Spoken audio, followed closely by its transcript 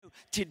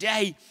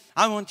today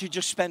I want to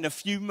just spend a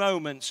few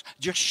moments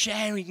just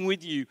sharing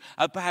with you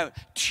about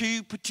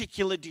two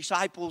particular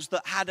disciples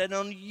that had an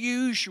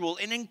unusual,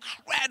 an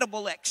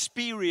incredible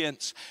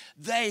experience.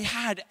 They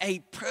had a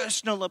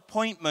personal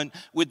appointment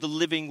with the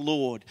living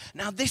Lord.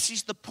 Now, this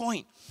is the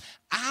point.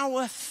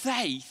 Our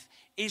faith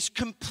is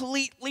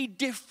completely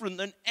different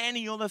than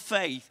any other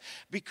faith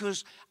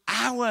because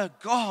our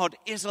God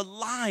is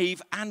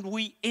alive and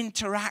we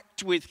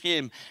interact with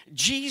him.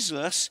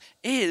 Jesus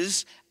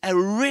is a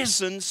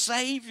risen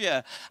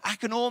Savior. I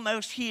can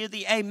almost hear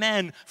the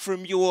amen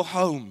from your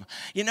home.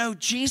 You know,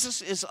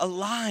 Jesus is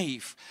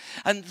alive,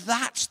 and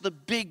that's the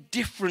big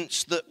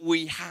difference that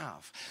we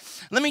have.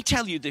 Let me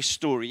tell you this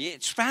story.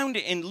 It's found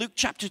in Luke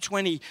chapter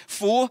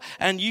 24,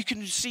 and you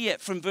can see it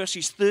from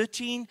verses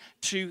 13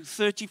 to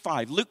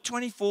 35. Luke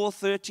 24,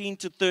 13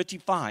 to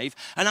 35.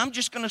 And I'm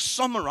just going to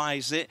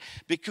summarize it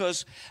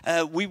because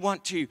we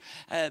want to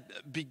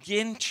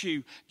begin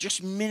to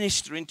just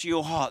minister into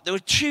your heart. There were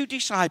two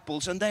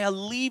disciples, and they are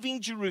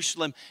leaving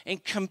Jerusalem in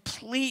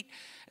complete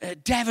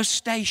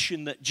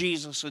devastation that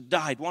Jesus had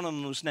died. One of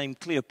them was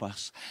named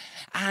Cleopas.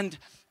 And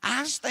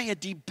as they are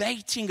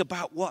debating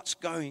about what's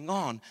going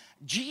on,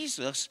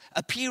 Jesus,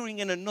 appearing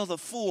in another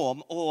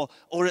form, or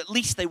at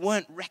least it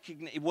wasn't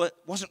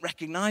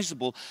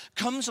recognizable,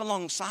 comes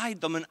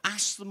alongside them and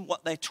asks them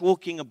what they're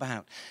talking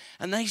about.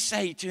 And they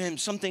say to him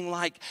something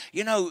like,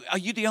 you know, are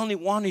you the only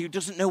one who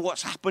doesn't know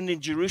what's happened in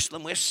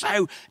Jerusalem? We're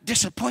so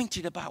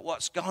disappointed about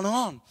what's gone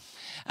on.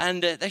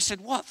 And they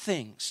said, what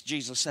things?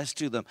 Jesus says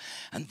to them.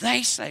 And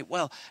they say,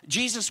 well,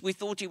 Jesus, we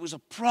thought he was a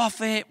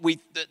prophet.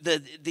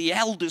 The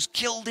elders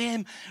killed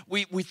him.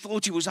 We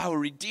thought he was our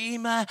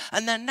Redeemer.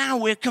 And then now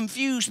we're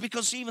confused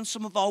because even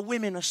some of our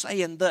women are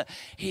saying that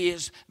he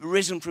is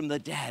risen from the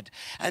dead.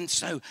 And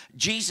so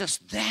Jesus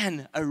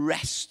then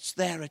arrests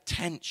their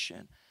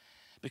attention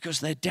because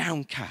they're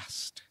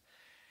downcast.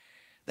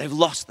 They've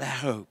lost their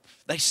hope.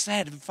 They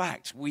said, in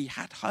fact, we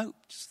had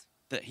hoped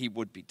that he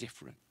would be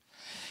different.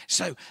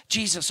 So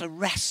Jesus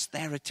arrests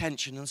their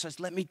attention and says,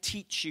 let me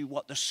teach you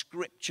what the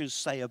scriptures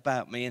say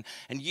about me.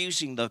 And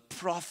using the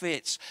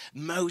prophets,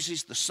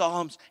 Moses, the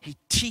Psalms, he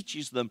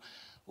teaches them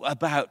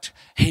about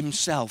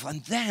himself.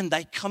 And then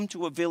they come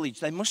to a village.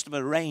 They must have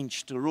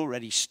arranged to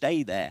already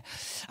stay there.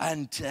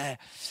 And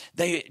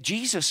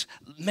Jesus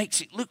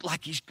makes it look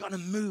like he's going to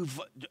move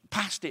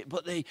past it,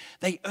 but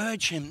they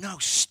urge him, no,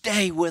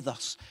 stay with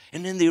us.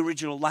 And in the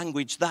original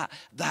language, that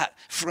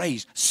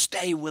phrase,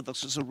 stay with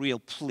us, is a real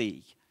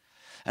plea.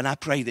 And I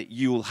pray that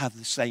you will have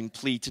the same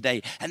plea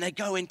today. And they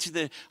go into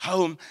the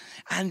home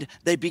and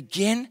they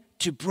begin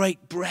to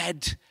break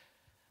bread.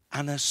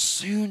 And as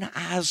soon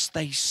as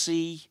they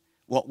see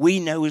what we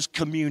know as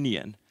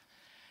communion,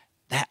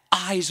 their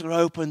eyes are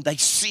open, they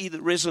see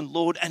the risen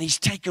Lord, and he's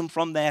taken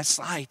from their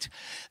sight.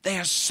 They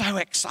are so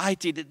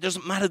excited, it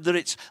doesn't matter that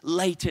it's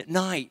late at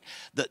night,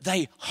 that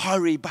they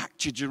hurry back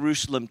to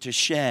Jerusalem to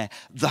share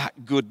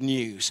that good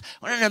news.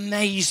 What an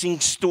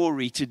amazing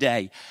story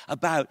today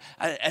about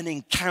an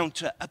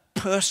encounter, a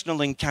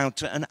personal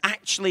encounter. And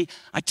actually,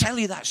 I tell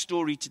you that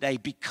story today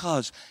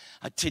because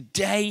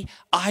today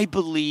I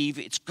believe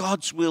it's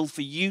God's will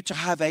for you to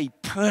have a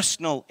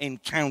personal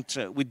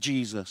encounter with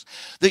Jesus,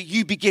 that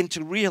you begin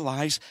to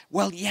realize,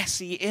 well, yes,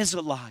 he is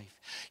alive.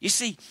 You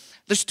see,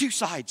 there's two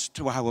sides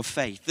to our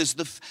faith. There's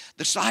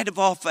the side of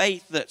our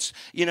faith that's,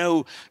 you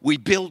know, we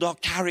build our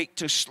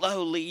character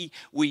slowly,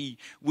 we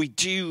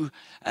do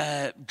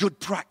good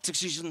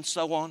practices and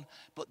so on.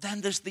 But then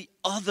there's the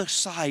other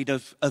side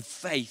of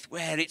faith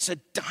where it's a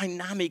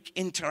dynamic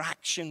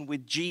interaction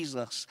with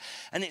Jesus.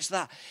 And it's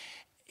that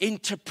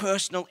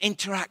interpersonal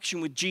interaction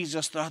with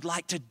Jesus that I'd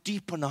like to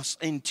deepen us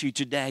into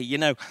today. You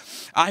know,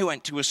 I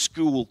went to a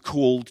school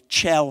called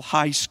Chell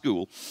High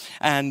School,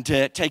 and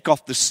take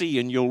off the C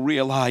and you'll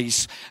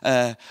realize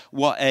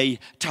what a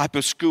type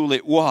of school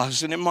it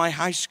was. And in my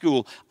high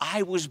school,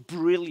 I was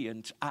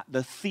brilliant at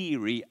the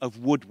theory of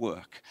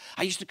woodwork.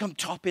 I used to come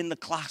top in the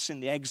class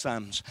in the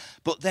exams,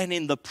 but then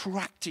in the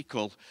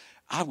practical,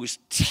 I was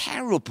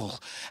terrible.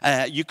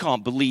 You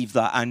can't believe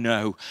that, I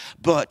know.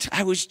 But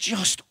I was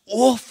just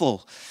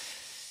awful.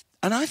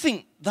 And I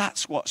think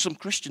that's what some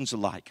Christians are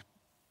like.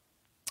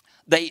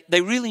 They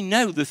really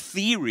know the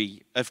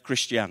theory of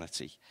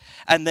Christianity.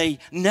 And they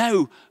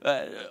know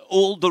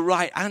all the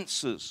right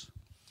answers.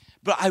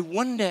 But I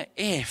wonder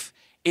if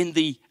in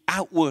the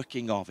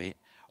outworking of it,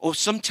 or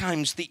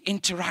sometimes the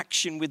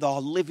interaction with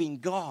our living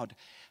God,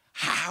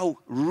 how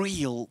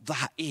real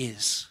that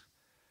is.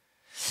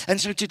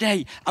 And so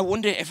today, I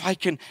wonder if I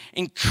can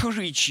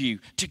encourage you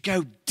to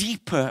go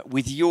deeper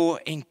with your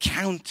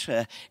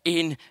encounter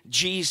in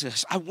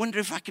Jesus. I wonder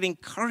if I can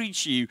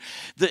encourage you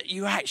that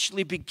you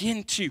actually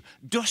begin to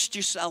dust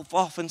yourself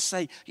off and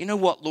say, you know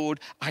what,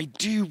 Lord, I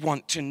do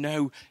want to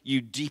know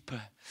you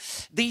deeper.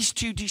 These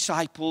two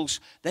disciples,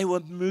 they were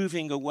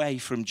moving away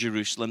from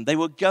Jerusalem. They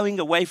were going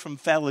away from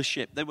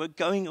fellowship. They were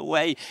going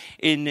away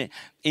in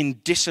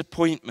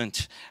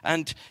disappointment.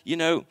 And, you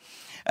know,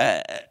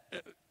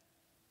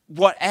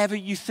 whatever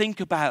you think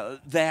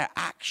about their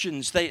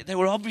actions, they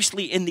were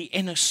obviously in the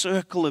inner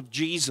circle of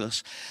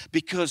Jesus,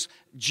 because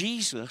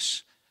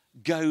Jesus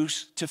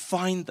goes to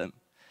find them.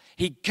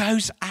 He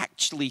goes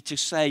actually to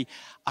say,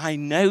 I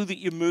know that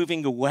you're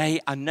moving away.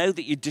 I know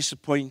that you're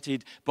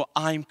disappointed, but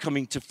I'm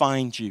coming to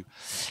find you.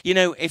 You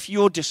know, if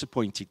you're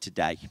disappointed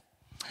today,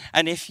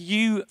 and if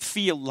you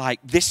feel like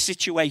this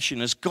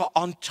situation has got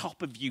on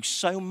top of you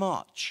so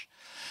much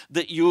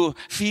that you're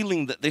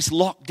feeling that this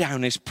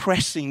lockdown is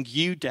pressing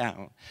you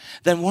down,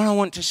 then what I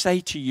want to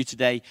say to you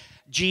today,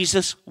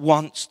 Jesus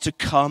wants to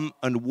come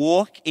and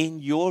walk in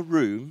your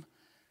room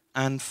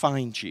and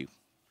find you.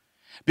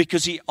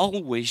 Because he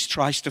always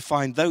tries to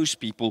find those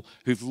people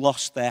who've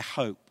lost their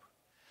hope.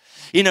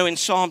 You know, in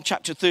Psalm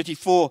chapter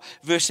 34,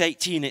 verse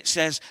 18, it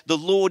says, the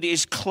Lord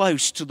is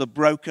close to the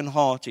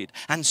brokenhearted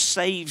and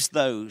saves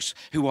those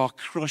who are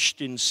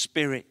crushed in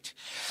spirit.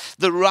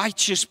 The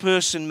righteous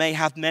person may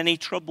have many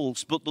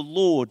troubles, but the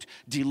Lord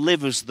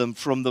delivers them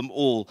from them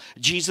all.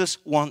 Jesus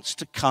wants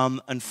to come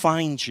and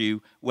find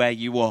you where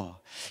you are.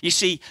 You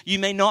see, you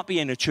may not be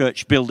in a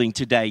church building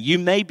today. You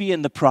may be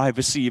in the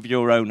privacy of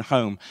your own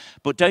home.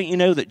 But don't you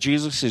know that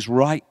Jesus is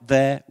right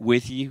there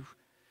with you?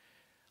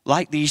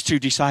 Like these two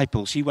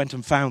disciples, he went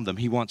and found them.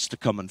 He wants to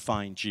come and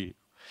find you.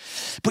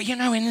 But you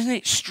know, isn't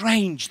it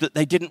strange that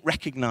they didn't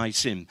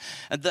recognize him?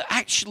 And that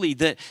actually,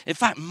 in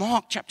fact,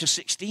 Mark chapter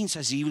 16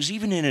 says he was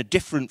even in a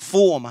different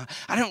form.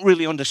 I don't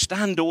really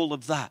understand all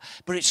of that,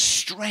 but it's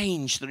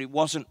strange that it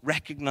wasn't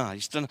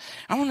recognized. And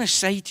I want to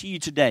say to you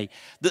today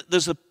that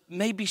there's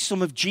maybe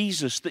some of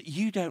Jesus that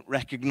you don't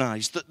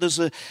recognize, that there's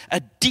a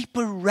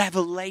deeper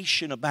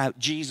revelation about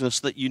Jesus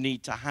that you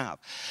need to have.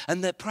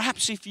 And that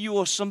perhaps if you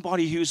are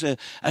somebody who's a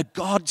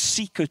God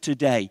seeker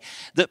today,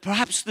 that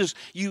perhaps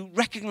you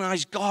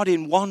recognize God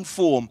in one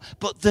form,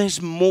 but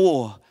there's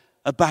more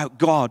about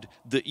God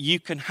that you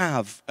can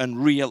have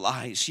and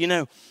realize. You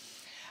know,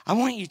 I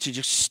want you to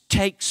just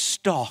take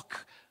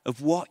stock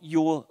of what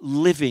your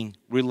living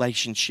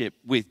relationship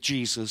with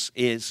Jesus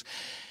is.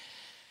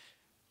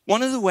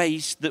 One of the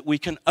ways that we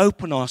can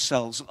open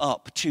ourselves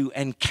up to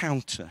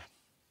encounter,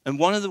 and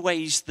one of the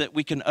ways that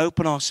we can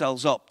open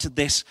ourselves up to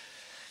this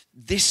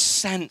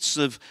sense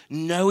of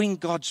knowing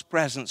God's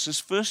presence is,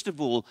 first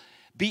of all,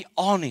 be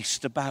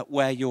honest about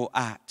where you're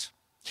at.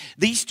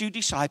 These two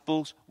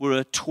disciples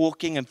were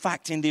talking. In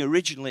fact, in the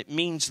original, it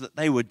means that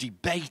they were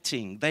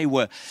debating. They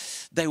were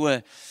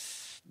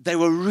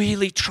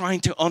really trying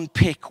to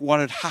unpick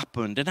what had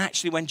happened. And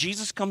actually, when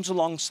Jesus comes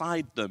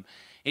alongside them,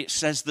 it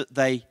says that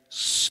they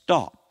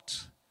stopped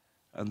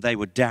and they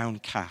were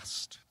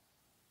downcast.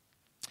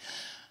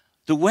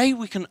 The way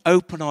we can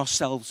open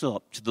ourselves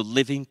up to the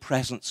living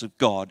presence of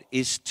God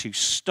is to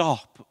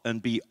stop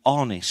and be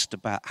honest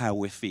about how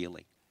we're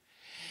feeling.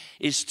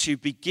 Is to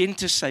begin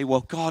to say,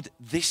 well, God,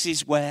 this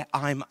is where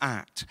I'm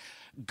at.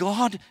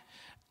 God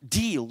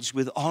deals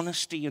with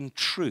honesty and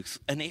truth.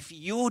 And if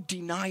you're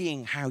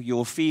denying how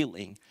you're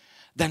feeling,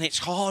 then it's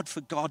hard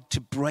for God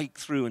to break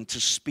through and to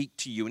speak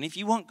to you. And if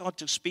you want God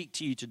to speak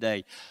to you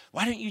today,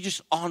 why don't you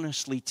just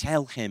honestly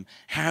tell him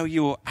how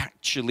you're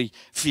actually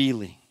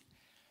feeling?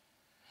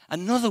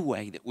 Another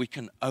way that we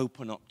can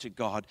open up to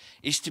God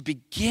is to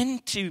begin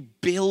to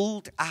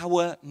build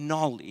our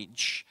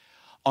knowledge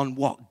on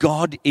what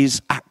God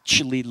is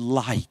actually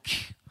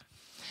like.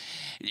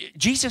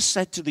 Jesus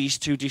said to these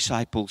two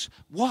disciples,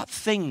 what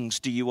things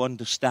do you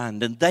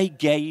understand? And they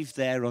gave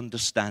their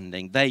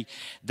understanding.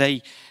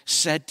 They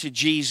said to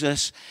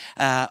Jesus,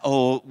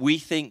 we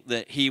think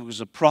that he was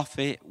a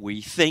prophet.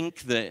 We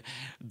think that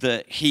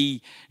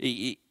he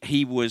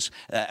was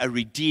a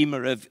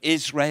redeemer of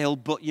Israel.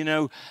 But, you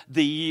know,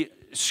 the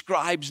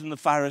scribes and the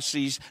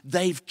Pharisees,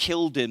 they've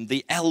killed him.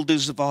 The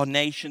elders of our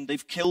nation,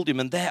 they've killed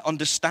him. And their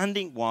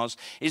understanding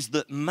is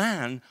that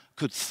man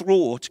could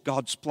thwart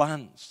God's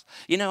plans.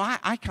 You know,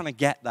 I kind of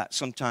get that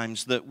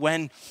sometimes, that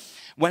when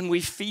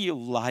we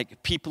feel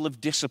like people have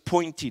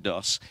disappointed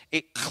us,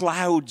 it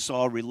clouds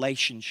our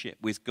relationship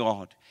with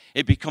God.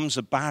 It becomes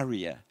a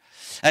barrier.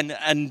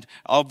 And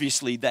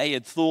obviously they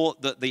had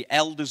thought that the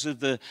elders of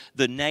the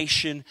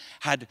nation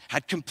had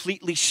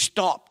completely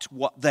stopped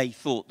what they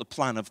thought the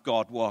plan of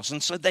God was.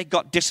 And so they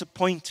got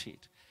disappointed.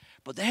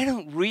 But they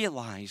don't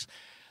realize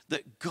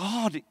that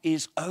God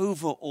is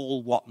over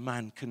all what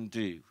man can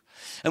do.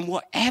 And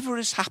whatever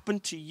has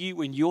happened to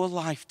you in your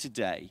life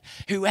today,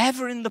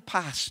 whoever in the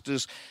past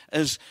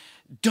has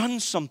done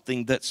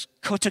something that's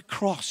cut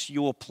across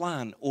your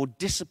plan or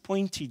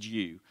disappointed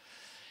you,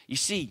 you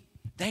see,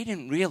 they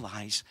didn't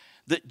realize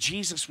that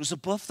Jesus was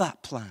above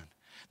that plan,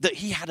 that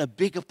he had a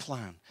bigger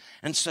plan.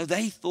 And so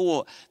they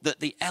thought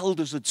that the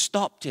elders had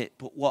stopped it,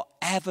 but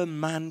whatever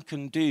man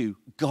can do,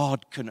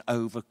 God can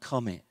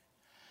overcome it.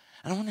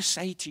 And I want to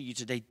say to you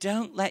today,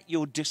 don't let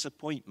your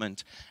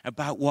disappointment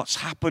about what's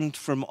happened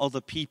from other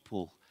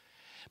people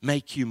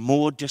make you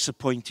more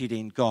disappointed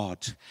in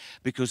God,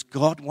 because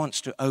God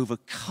wants to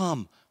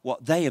overcome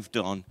what they have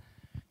done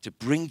to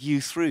bring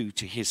you through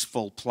to his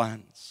full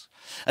plans.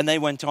 And they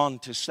went on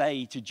to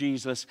say to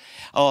Jesus,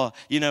 oh,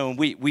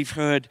 we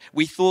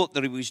thought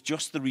that he was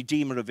just the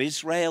Redeemer of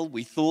Israel.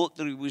 We thought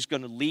that he was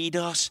going to lead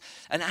us.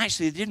 And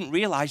actually, they didn't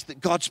realize that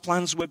God's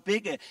plans were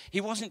bigger.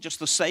 He wasn't just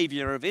the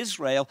Savior of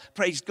Israel.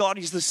 Praise God,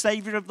 he's the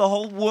Savior of the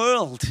whole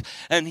world.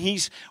 And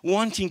he's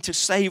wanting to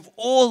save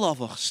all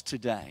of us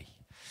today.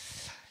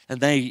 And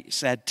they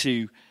said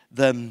to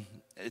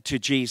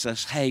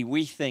Jesus, hey,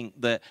 we think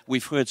that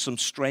we've heard some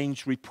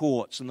strange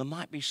reports and there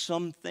might be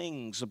some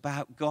things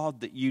about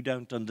God that you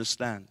don't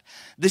understand.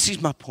 This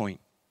is my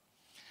point.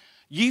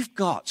 You've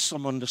got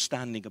some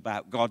understanding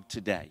about God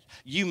today.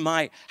 You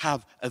might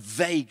have a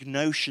vague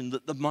notion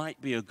that there might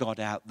be a God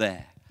out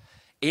there.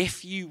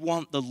 If you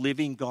want the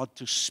living God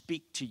to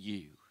speak to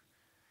you,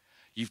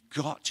 you've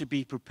got to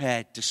be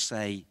prepared to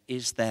say,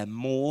 is there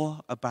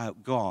more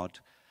about God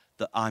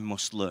that I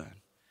must learn?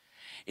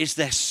 Is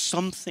there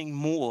something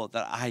more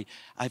that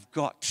I've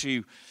got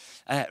to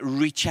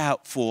reach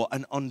out for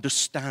and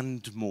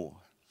understand more?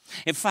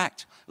 In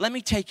fact, let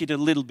me take it a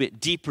little bit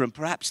deeper, and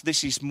perhaps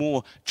this is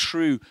more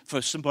true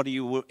for somebody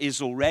who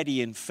is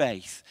already in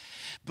faith.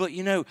 But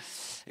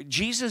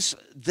Jesus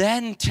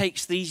then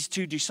takes these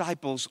two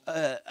disciples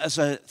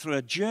through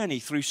a journey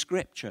through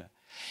Scripture.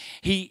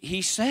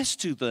 He says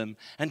to them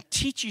and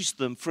teaches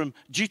them from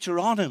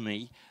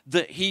Deuteronomy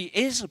that he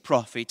is a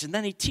prophet. And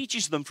then he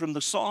teaches them from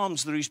the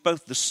Psalms that he's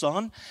both the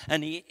Son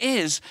and he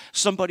is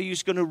somebody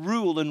who's going to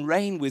rule and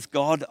reign with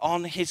God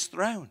on his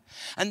throne.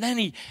 And then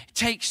he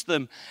takes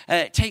them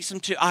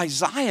to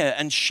Isaiah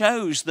and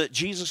shows that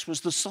Jesus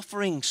was the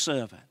suffering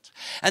servant.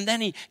 And then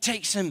he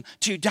takes him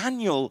to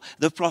Daniel,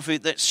 the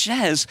prophet, that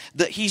says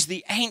that he's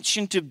the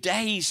Ancient of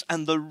Days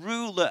and the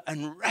ruler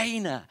and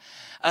reigner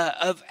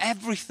of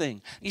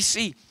everything. You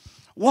see,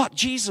 what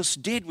Jesus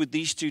did with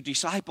these two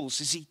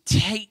disciples is he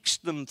takes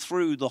them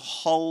through the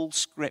whole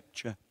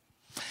Scripture.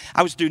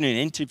 I was doing an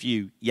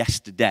interview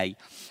yesterday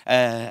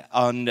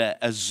on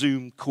a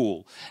Zoom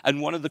call, and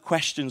one of the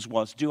questions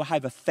was, do I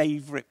have a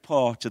favorite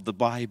part of the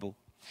Bible?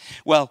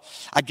 Well,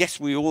 I guess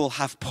we all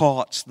have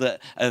parts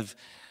that have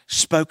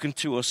spoken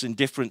to us in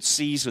different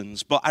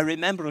seasons. But I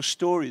remember a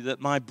story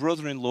that my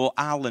brother-in-law,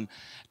 Alan,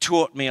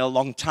 taught me a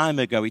long time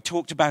ago. He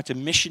talked about a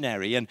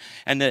missionary, and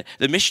the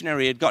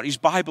missionary had got his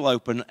Bible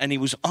open, and he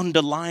was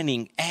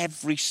underlining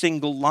every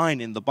single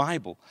line in the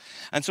Bible.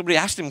 And somebody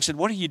asked him, said,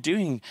 what are you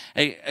doing?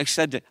 He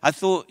said, I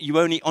thought you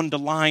only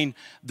underline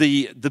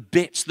the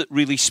bits that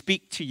really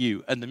speak to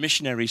you. And the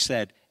missionary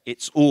said,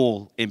 it's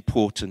all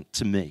important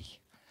to me.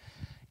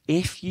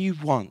 If you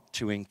want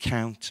to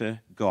encounter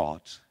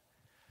God,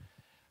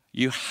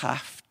 you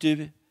have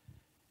to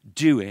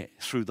do it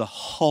through the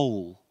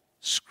whole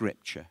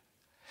Scripture.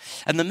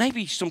 And there may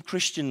be some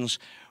Christians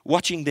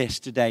watching this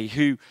today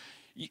who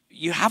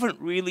you haven't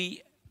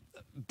really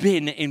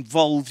been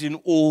involved in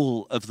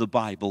all of the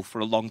Bible for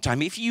a long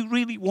time. If you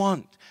really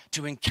want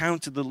to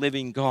encounter the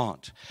living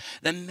God,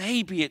 then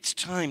maybe it's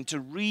time to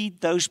read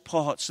those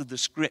parts of the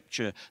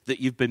Scripture that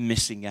you've been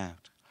missing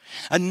out.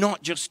 And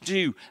not just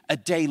do a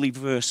daily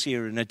verse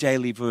here and a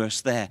daily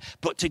verse there,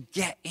 but to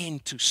get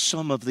into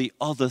some of the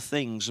other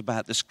things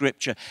about the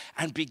Scripture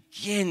and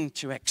begin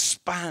to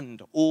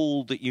expand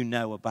all that you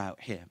know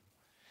about Him.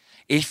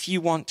 If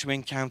you want to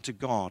encounter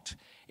God,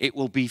 it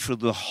will be for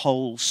the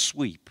whole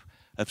sweep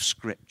of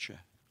Scripture.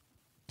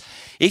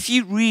 If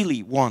you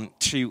really want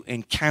to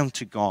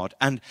encounter God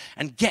and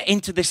get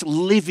into this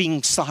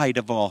living side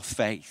of our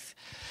faith,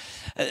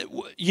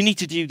 you need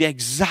to do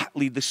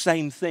exactly the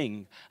same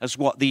thing as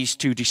what these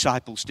two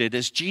disciples did.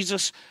 As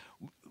Jesus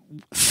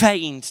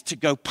feigned to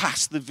go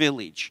past the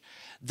village,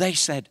 they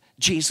said,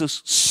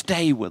 Jesus,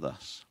 stay with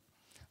us.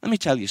 Let me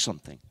tell you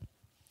something.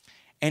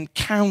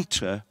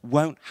 Encounter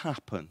won't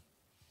happen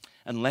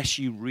unless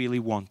you really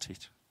want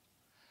it.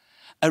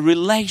 A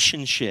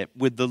relationship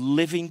with the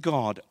living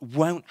God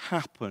won't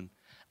happen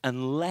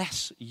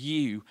unless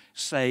you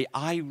say,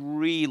 I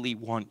really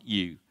want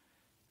you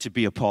to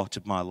be a part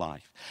of my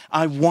life.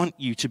 I want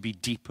you to be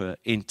deeper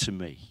into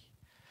me.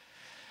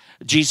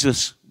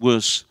 Jesus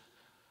was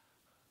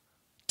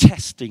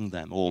testing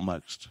them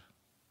almost,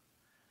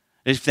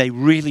 if they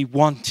really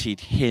wanted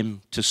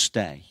him to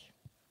stay.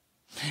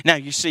 Now,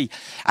 you see,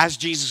 as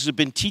Jesus had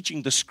been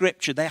teaching the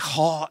Scripture, their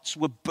hearts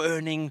were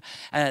burning,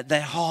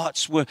 their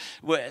hearts were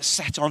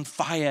set on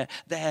fire,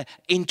 their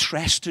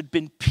interest had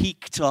been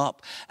piqued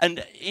up.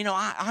 And,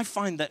 I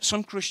find that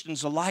some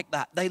Christians are like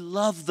that. They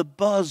love the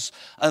buzz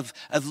of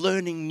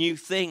learning new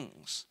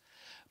things.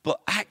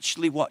 But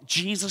actually what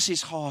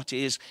Jesus' heart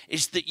is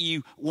that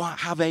you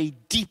have a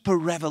deeper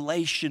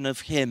revelation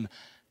of him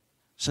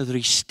so that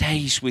he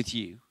stays with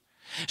you.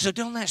 So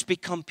don't let's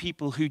become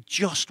people who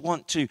just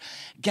want to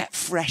get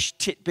fresh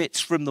tidbits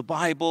from the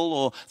Bible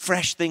or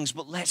fresh things,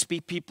 but let's be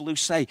people who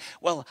say,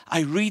 well,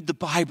 I read the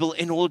Bible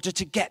in order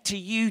to get to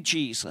you,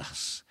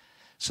 Jesus,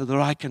 so that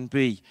I can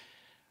be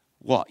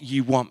what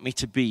you want me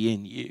to be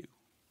in you.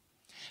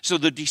 So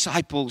the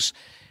disciples,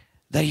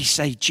 they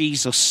say,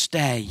 Jesus,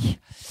 stay.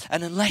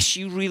 And unless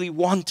you really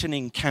want an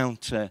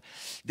encounter,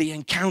 the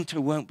encounter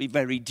won't be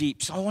very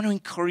deep. So I want to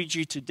encourage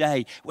you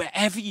today,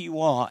 wherever you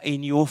are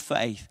in your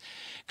faith,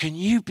 can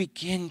you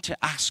begin to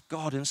ask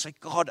God and say,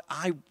 God,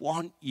 I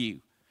want you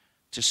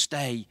to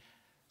stay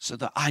so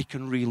that I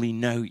can really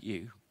know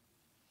you.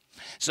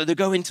 So they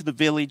go into the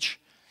village,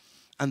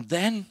 and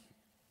then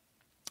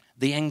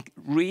the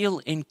real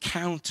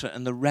encounter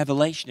and the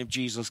revelation of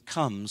Jesus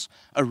comes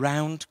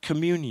around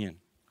communion.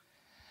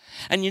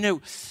 And you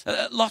know,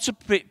 lots of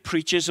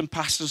preachers and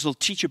pastors will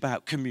teach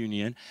about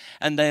communion,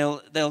 and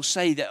they'll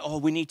say that, oh,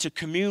 we need to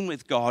commune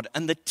with God.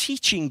 And the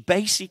teaching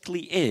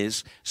basically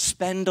is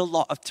spend a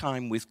lot of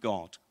time with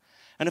God.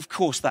 And of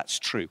course, that's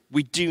true.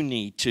 We do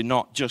need to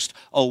not just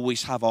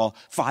always have our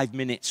 5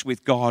 minutes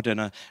with God and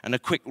a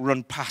quick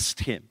run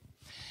past him.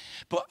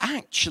 But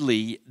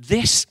actually,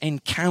 this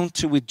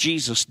encounter with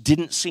Jesus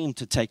didn't seem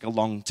to take a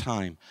long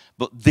time.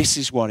 But this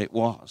is what it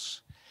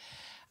was.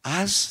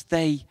 As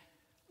they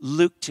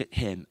looked at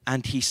him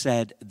and he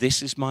said,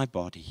 this is my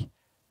body,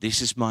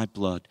 this is my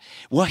blood.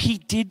 What he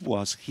did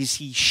was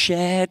he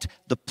shared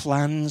the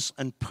plans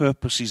and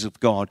purposes of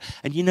God.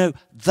 And you know,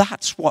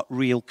 that's what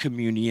real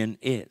communion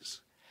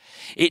is.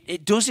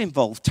 It does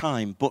involve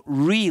time, but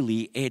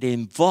really it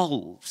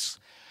involves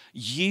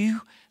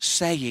you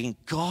saying,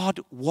 God,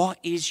 what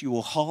is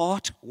your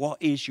heart? What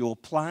is your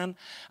plan?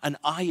 And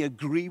I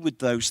agree with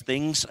those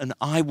things, and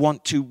I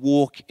want to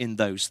walk in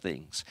those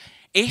things.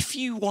 If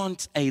you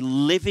want a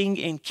living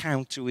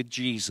encounter with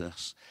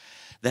Jesus,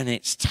 then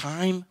it's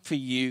time for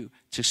you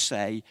to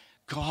say,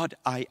 God,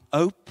 I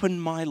open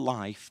my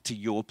life to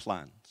your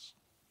plans.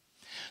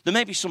 There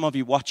may be some of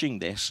you watching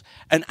this,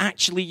 and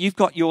actually you've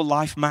got your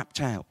life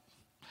mapped out.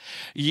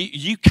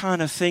 You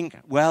kind of think,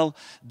 well,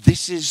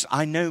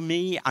 I know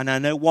me and I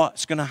know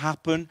what's going to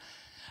happen.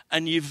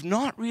 And you've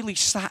not really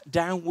sat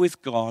down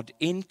with God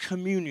in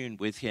communion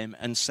with him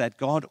and said,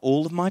 God,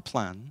 all of my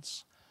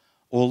plans,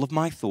 all of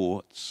my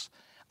thoughts,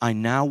 I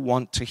now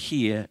want to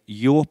hear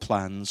your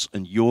plans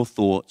and your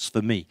thoughts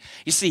for me.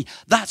 You see,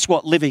 that's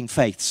what living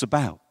faith's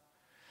about.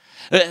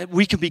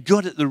 We can be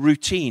good at the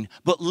routine,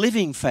 but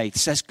living faith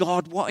says,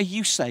 God, what are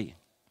you saying?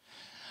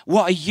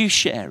 What are you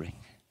sharing?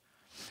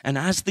 And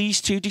as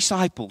these two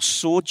disciples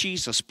saw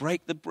Jesus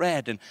break the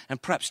bread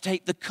and perhaps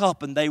take the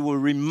cup, and they were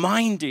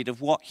reminded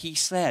of what he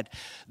said,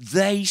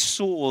 they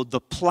saw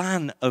the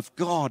plan of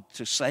God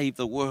to save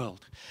the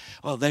world.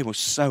 Well, they were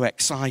so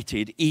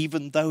excited,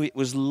 even though it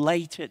was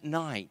late at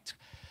night.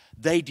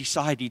 They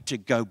decided to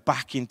go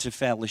back into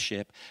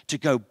fellowship, to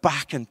go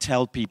back and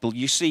tell people.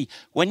 You see,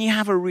 when you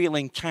have a real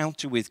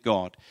encounter with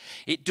God,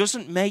 it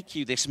doesn't make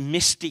you this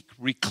mystic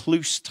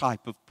recluse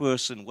type of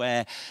person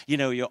where, you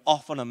know, you're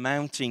off on a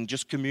mountain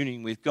just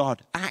communing with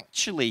God.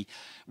 Actually,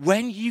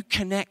 when you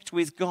connect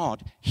with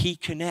God, he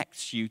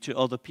connects you to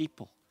other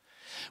people.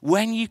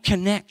 When you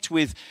connect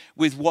with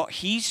what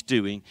he's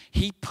doing,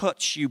 he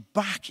puts you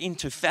back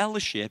into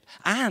fellowship,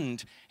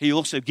 and he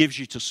also gives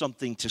you to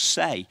something to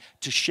say,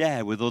 to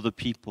share with other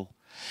people.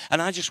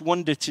 And I just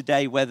wonder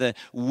today whether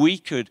we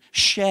could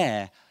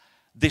share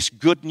this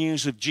good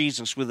news of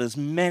Jesus with as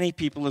many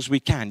people as we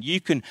can. You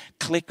can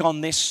click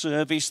on this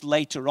service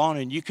later on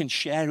and you can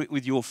share it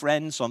with your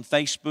friends on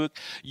Facebook.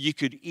 You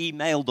could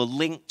email the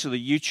link to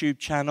the YouTube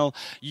channel.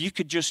 You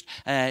could just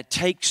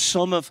take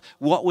some of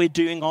what we're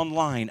doing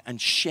online and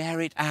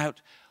share it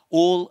out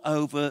all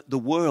over the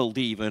world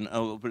even,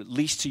 or at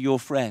least to your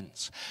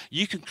friends.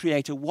 You can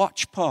create a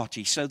watch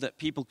party so that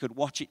people could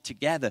watch it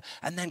together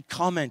and then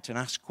comment and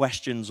ask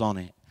questions on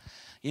it.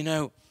 You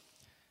know,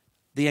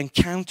 the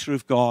encounter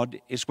of God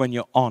is when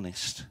you're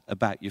honest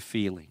about your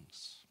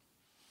feelings.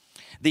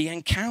 The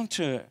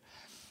encounter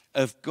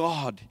of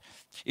God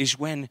is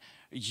when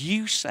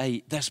you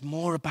say, there's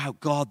more about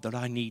God that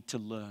I need to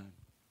learn.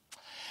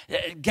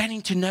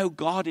 Getting to know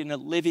God in a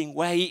living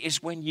way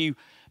is when you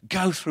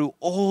go through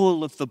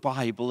all of the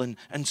Bible and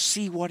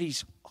see what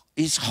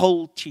his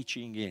whole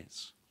teaching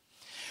is.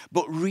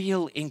 But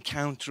real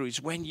encounter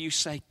is when you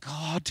say,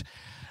 God,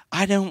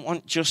 I don't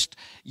want just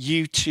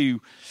you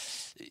to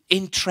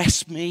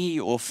interest me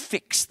or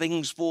fix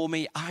things for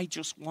me. I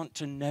just want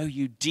to know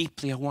you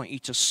deeply. I want you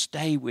to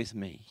stay with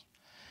me.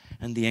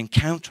 And the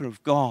encounter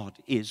of God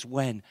is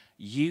when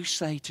you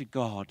say to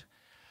God,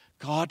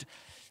 God,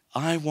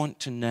 I want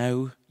to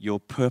know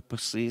your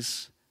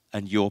purposes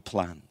and your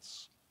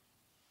plans.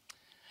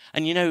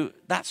 And you know,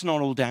 that's not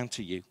all down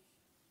to you.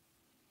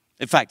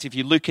 In fact, if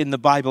you look in the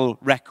Bible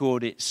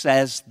record, it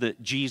says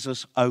that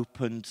Jesus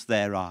opened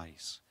their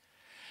eyes.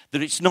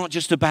 That it's not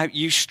just about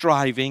you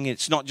striving,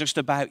 it's not just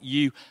about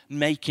you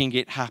making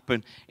it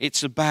happen.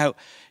 It's about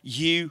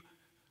you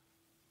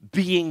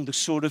being the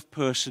sort of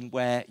person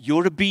where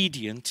you're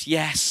obedient,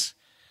 yes,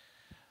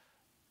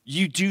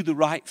 you do the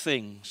right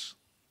things,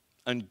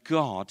 and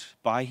God,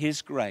 by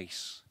his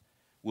grace,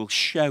 will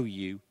show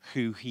you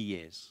who he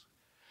is.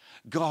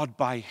 God,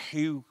 by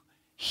who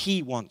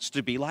He wants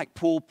to be. Like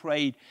Paul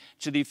prayed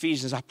to the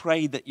Ephesians, I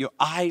pray that your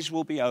eyes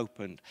will be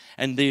opened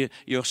and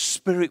your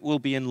spirit will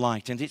be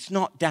enlightened. It's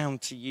not down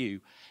to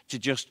you to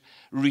just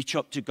reach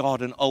up to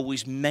God and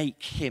always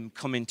make him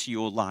come into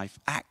your life.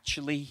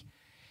 Actually,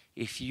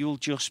 if you'll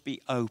just be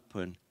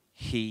open,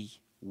 he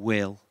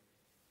will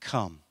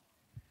come.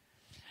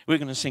 We're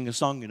going to sing a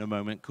song in a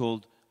moment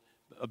called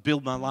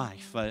Build My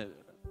Life,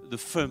 the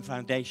firm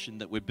foundation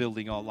that we're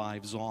building our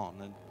lives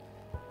on. And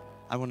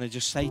I want to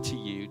just say to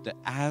you that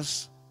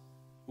as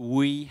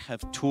we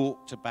have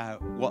talked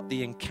about what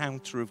the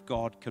encounter of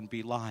God can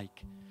be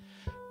like,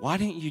 why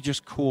don't you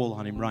just call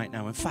on him right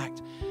now? In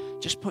fact,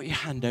 just put your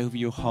hand over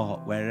your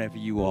heart wherever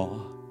you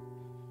are.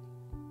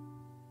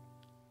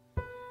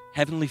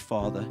 Heavenly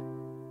Father,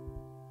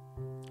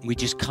 we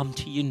just come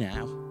to you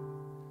now,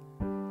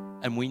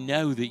 and we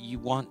know that you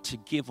want to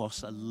give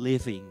us a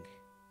living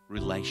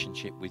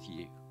relationship with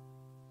you.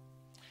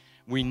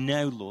 We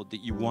know, Lord,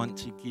 that you want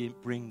to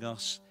bring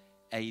us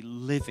a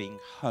living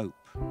hope.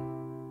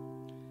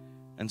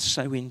 And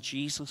so in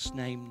Jesus'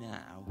 name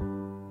now,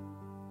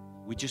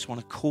 we just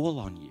want to call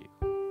on you.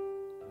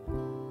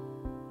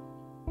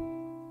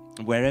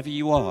 Wherever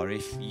you are,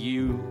 if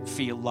you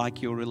feel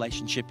like your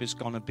relationship has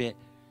gone a bit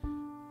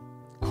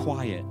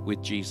quiet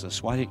with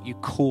Jesus, why don't you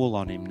call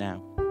on him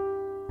now?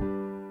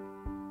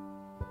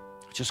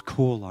 Just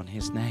call on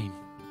his name.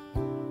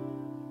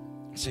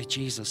 Say,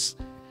 Jesus,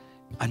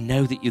 I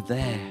know that you're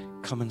there.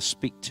 Come and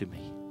speak to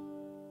me.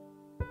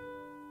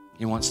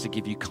 He wants to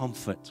give you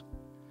comfort.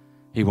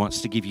 He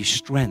wants to give you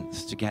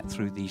strength to get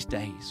through these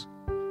days.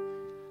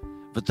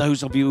 But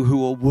those of you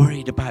who are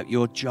worried about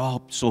your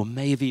jobs or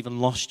may have even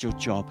lost your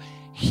job,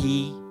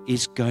 he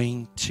is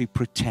going to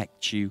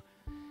protect you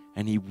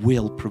and he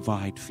will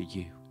provide for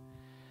you.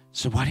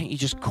 So why don't you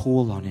just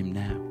call on him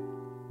now?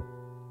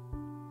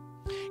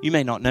 You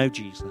may not know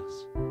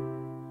Jesus.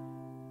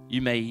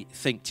 You may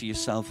think to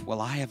yourself,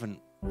 well,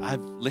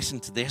 I've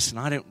listened to this and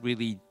I don't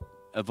really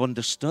have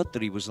understood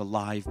that he was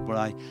alive, but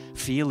I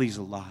feel he's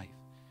alive.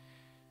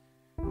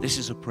 This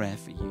is a prayer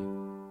for you.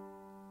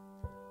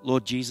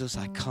 Lord Jesus,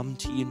 I come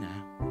to you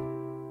now.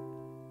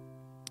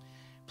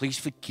 Please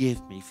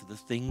forgive me for the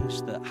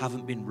things that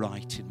haven't been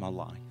right in my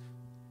life.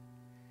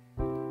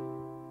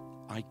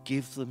 I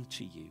give them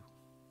to you.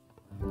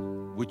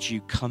 Would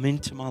you come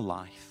into my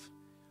life,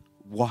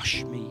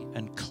 wash me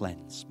and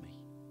cleanse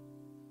me?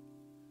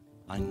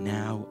 I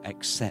now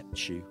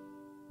accept you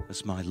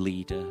as my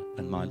leader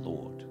and my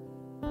Lord.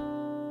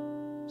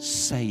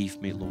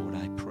 Save me, Lord,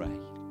 I pray.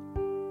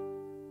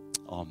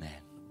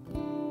 Amen.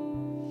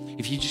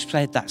 If you just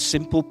prayed that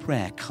simple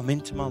prayer, come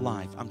into my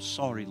life, I'm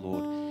sorry,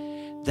 Lord,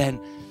 then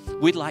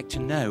we'd like to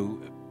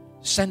know.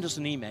 Send us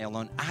an email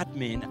on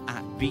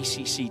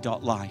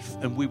admin@bcc.life,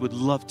 and we would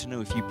love to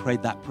know if you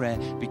prayed that prayer,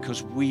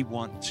 because we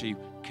want to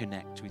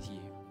connect with you.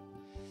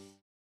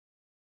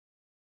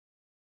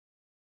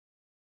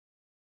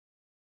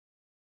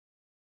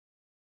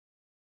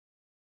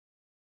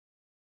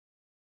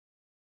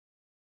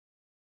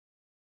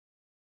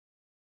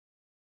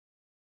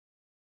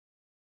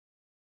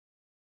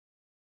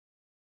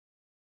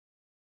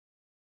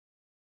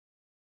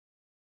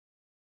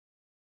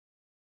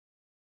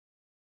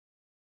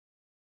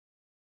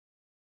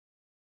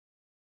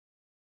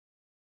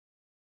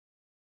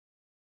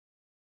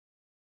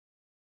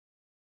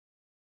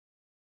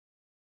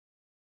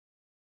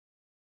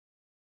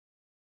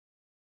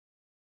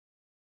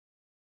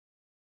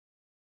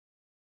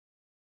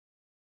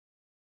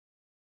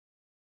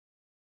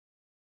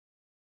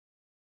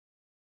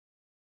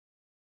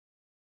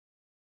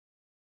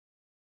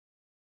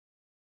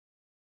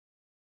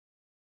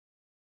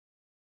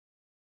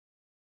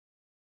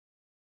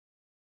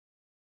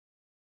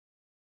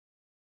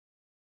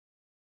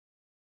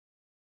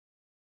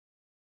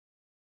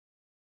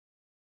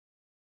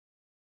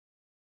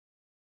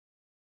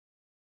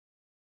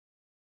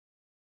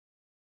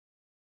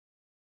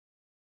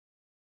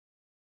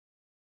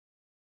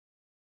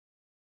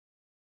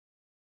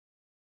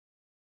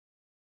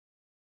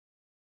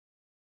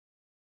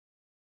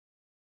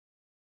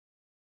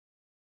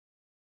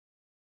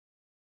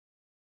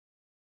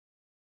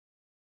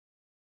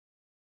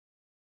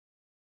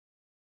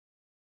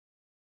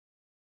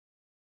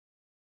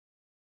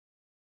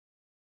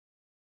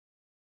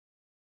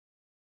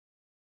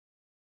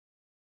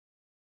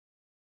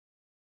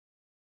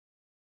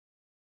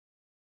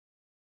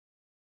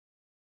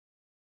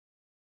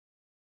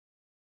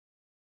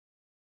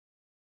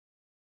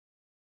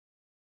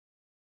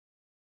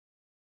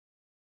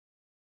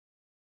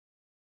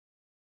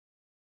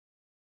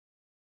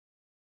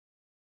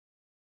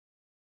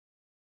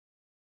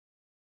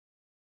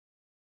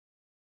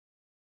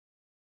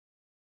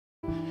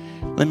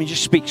 Let me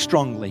just speak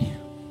strongly.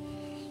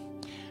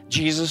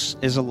 Jesus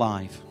is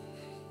alive.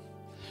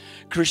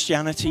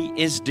 Christianity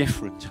is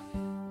different.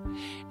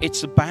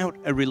 It's about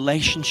a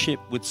relationship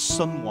with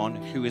someone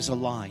who is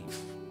alive.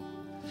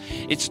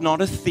 It's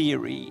not a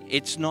theory.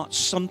 It's not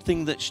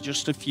something that's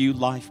just a few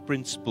life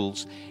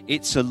principles.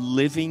 It's a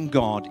living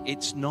God.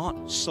 It's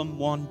not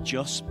someone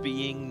just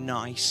being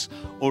nice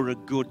or a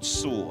good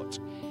sort.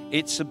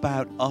 It's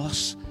about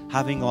us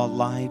having our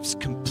lives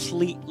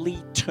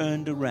completely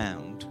turned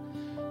around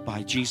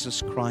by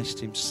Jesus Christ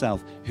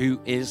himself, who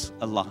is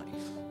alive.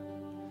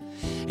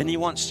 And he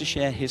wants to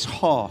share his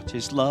heart,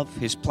 his love,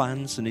 his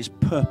plans, and his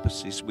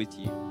purposes with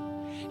you.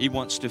 He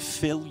wants to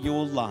fill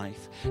your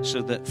life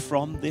so that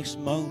from this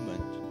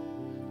moment,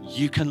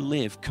 you can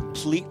live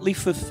completely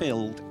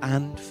fulfilled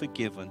and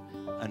forgiven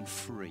and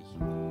free.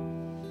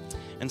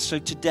 And so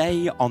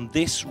today, on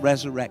this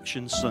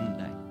Resurrection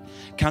Sunday,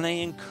 can I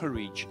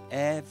encourage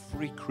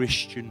every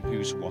Christian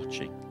who's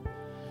watching,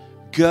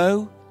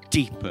 go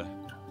deeper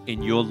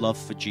in your love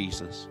for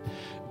Jesus.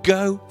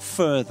 Go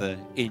further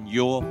in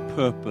your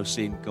purpose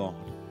in God.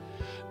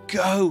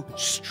 Go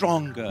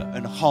stronger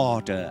and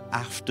harder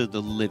after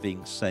the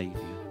living Savior.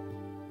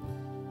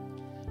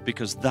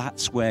 Because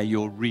that's where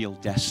your real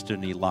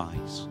destiny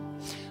lies.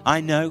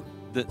 I know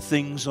that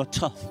things are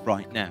tough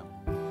right now.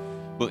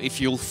 But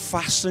if you'll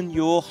fasten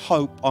your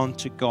hope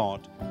onto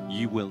God,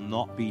 you will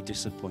not be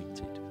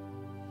disappointed.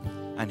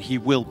 And he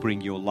will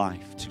bring your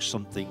life to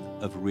something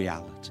of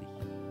reality.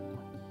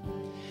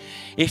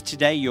 If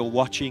today you're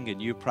watching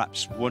and you're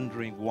perhaps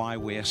wondering why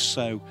we're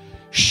so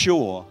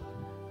sure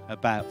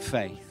about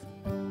faith,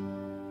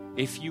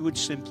 if you would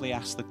simply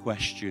ask the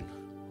question,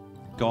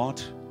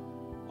 God,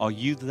 are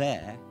you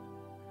there?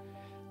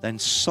 Then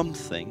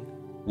something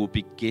will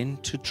begin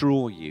to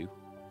draw you,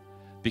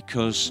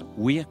 because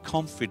we are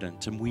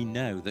confident and we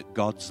know that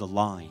God's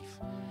alive.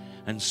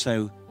 And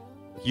so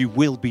you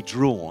will be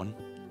drawn,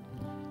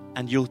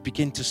 and you'll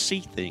begin to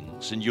see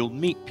things, and you'll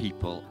meet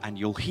people, and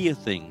you'll hear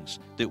things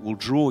that will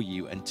draw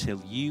you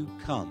until you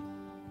come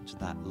to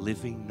that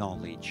living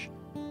knowledge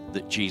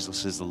that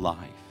Jesus is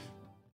alive.